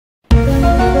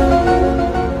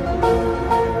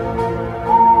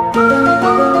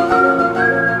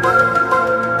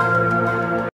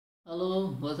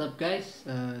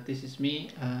this is me,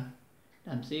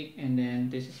 damsix, and then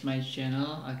this is my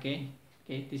channel. Okay,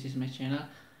 this is my channel,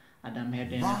 Adam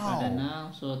Herdana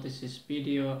Pradana. So this is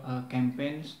video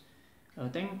campaigns.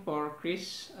 Thank for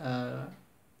Chris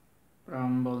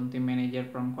from bounty manager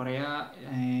from Korea.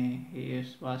 He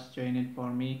was joined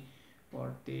for me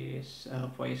for this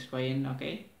VoiceCoin.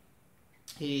 Okay,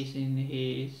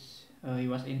 he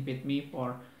was invite me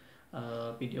for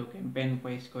video campaign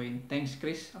VoiceCoin. Thanks,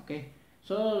 Chris. Okay,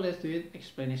 so let's do it.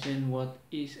 Explanation what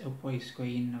is a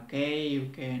VoiceCoin. Okay, you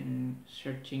can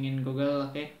searching in Google.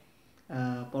 Okay,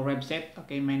 for website.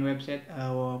 Okay, main website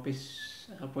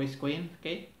VoiceCoin.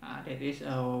 Okay, that is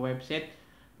our website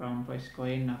from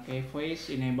VoiceCoin. Okay, voice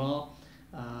enable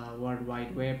World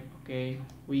Wide Web. Okay,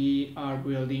 we are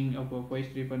building a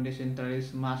voice-driven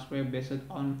decentralized mass web based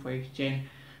on VoiceChain,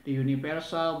 the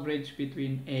universal bridge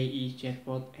between AI,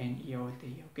 chatbot, and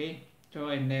IoT. Okay, so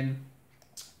and then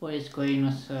VoiceCoin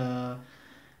was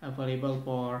available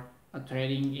for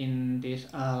trading in this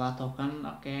La token.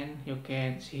 Okay, you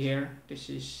can see here. This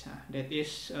is that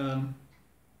is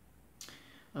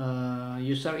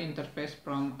user interface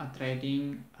from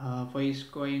trading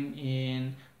VoiceCoin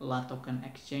in La token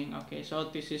exchange. Okay, so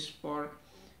this is for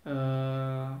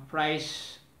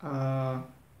price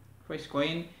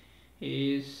VoiceCoin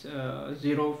is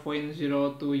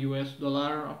 $0.02 US.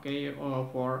 Okay,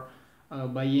 for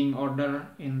buying order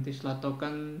in this La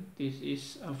token. This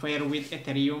is fair with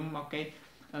Ethereum. Okay,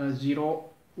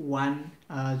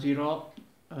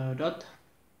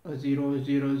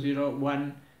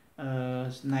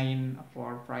 0.0001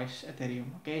 for price Ethereum.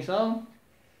 Okay, so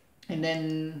and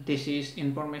then this is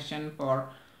information for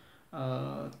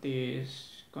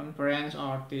this conference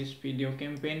or this video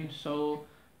campaign. So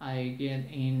I get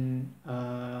in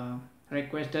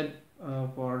requested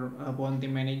for a bounty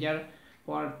manager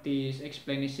for this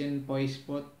explanation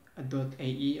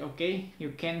voicebot.ai. Okay, you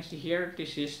can see here.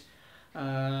 This is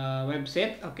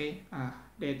website. Okay,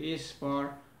 that is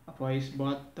for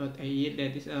voicebot.ai.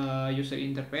 That is a user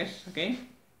interface. Okay,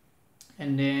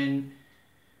 and then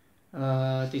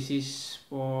this is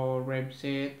for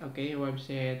website. Okay,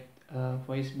 website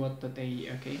voicebot.ai.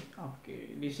 Okay,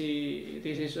 this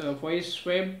is a voice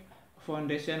web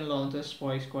foundation launches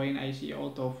VoiceCoin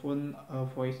ICO token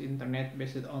voice internet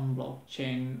based on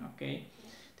blockchain. Okay,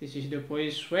 this is the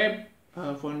voice web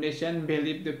foundation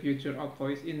believe the future of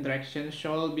voice interaction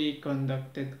shall be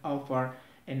conducted over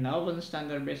an open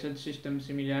standard-based system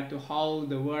similar to how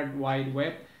the World Wide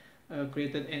Web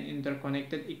created an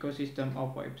interconnected ecosystem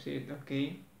of websites.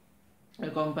 Okay,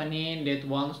 a company that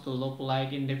wants to look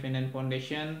like independent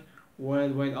foundation,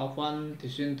 worldwide open,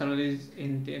 decentralized,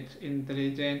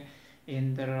 intelligent,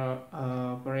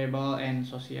 interoperable, and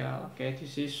social. Okay,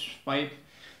 this is 5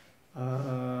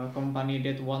 company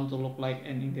that want to look like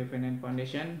an independent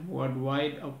foundation,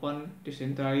 worldwide open,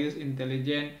 decentralized,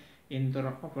 intelligent,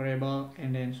 interoperable,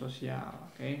 and then social.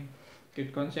 Okay,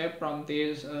 good concept from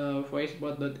this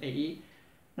voicebot.ai.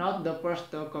 Not the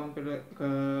first to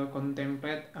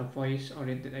contemplate a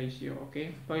voice-oriented ICO.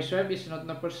 Okay, VoiceWeb is not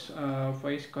the first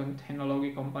voice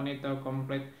technology company to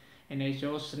complete an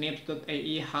ICO.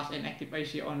 Snips.ai has an active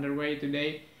ICO on the way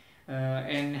today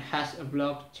and has a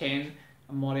blockchain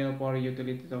model for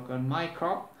utility token.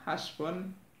 Micro has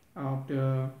one of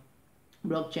the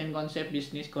blockchain concept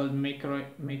business called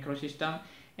Microsystem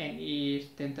and is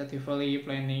tentatively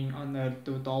planning on the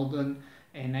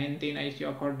 2019 ICO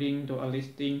according to a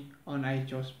listing on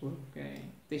iChospool. Okay,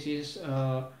 this is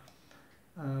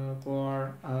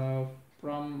for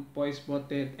from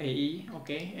voicebot.ai.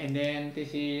 Okay, and then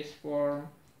this is for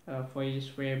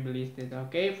VoiceWeb listed.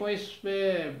 Okay,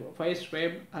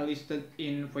 VoiceWeb listed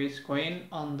in VoiceCoin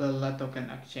on the La token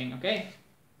exchange. Okay,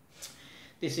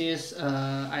 this is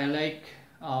I like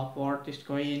for this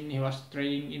coin. He was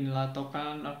trading in La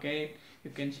token. Okay,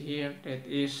 you can see here that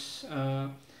is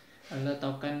La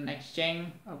token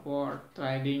exchange for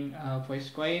trading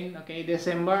VoiceCoin. Okay,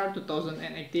 December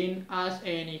 2018. Ask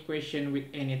any question with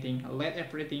anything. Let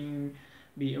everything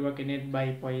be awakened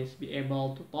by voice. Be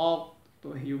able to talk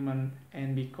to a human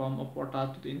and become a portal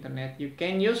to the internet. You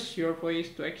can use your voice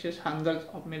to access hundreds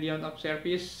of millions of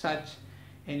services. Such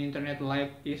an internet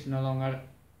life is no longer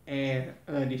a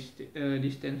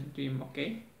distant dream.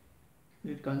 Okay,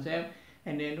 good concept.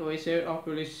 And then VoiceWeb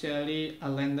officially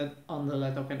landed on the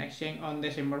La token exchange on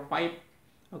December 5.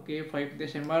 Okay, 5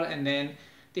 December, and then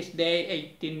this day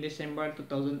 18 December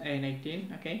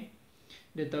 2019. Okay,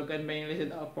 the token being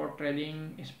listed for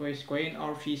trading is VoiceCoin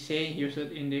or VC used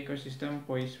in the ecosystem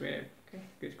VoiceWeb. Okay,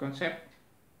 good concept.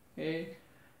 Okay,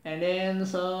 and then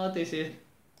so this is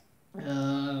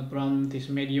from this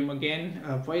medium again.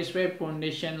 VoiceWeb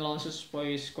Foundation launches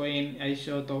VoiceCoin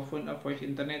ISO token, a voice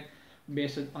internet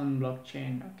based on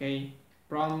blockchain. Okay,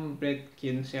 from Brett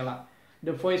Kinsella.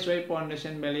 The VoiceWeb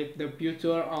Foundation believes the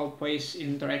future of voice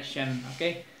interaction,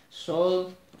 okay,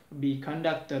 should be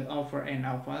conducted over an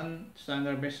open,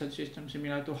 standard-based system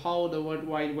similar to how the World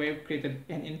Wide Web created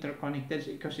an interconnected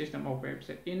ecosystem of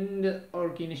websites. In the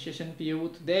organization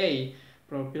view today,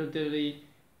 proprietary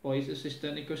voice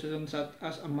assistant ecosystem such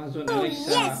as Amazon Alexa,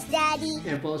 yes,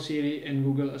 Apple Siri, and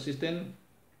Google Assistant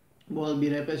will be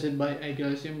replaced by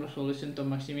algorithm solution to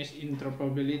maximize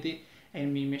interoperability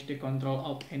and minimize the control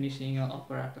of any single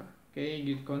operator. Okay,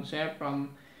 good concept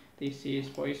from this is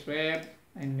VoiceWeb,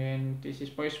 and then this is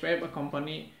VoiceWeb, a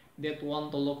company that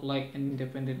want to look like an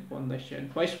independent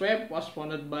foundation. VoiceWeb was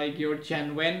founded by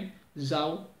Georgian Wen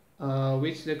Zhao,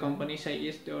 which the company say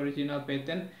is the original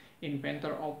patent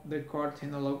inventor of the core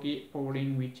technology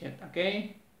powering widget.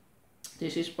 Okay,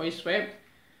 this is VoiceWeb.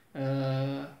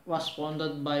 Was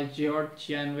founded by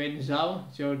Georgian Wen Zhao.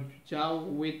 Zhao,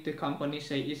 with the company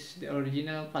say is the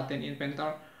original patent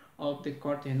inventor of the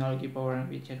core technology powering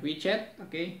widget. Widget,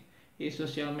 okay, is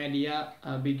social media,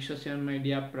 a big social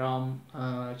media from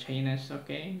China.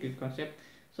 Okay, good concept.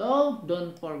 So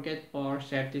don't forget for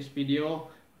share this video.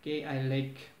 Okay, I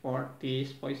like for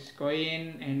this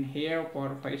VoiceCoin, and here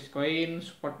for VoiceCoin,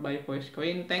 support by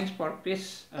VoiceCoin. Thanks for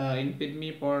please invite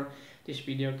me for this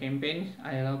video campaign.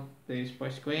 I love this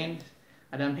VoiceCoin.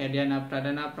 Adam Herdiana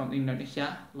Pradana from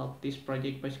Indonesia. Love this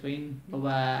project VoiceCoin.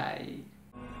 Bye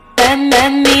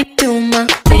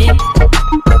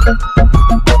bye.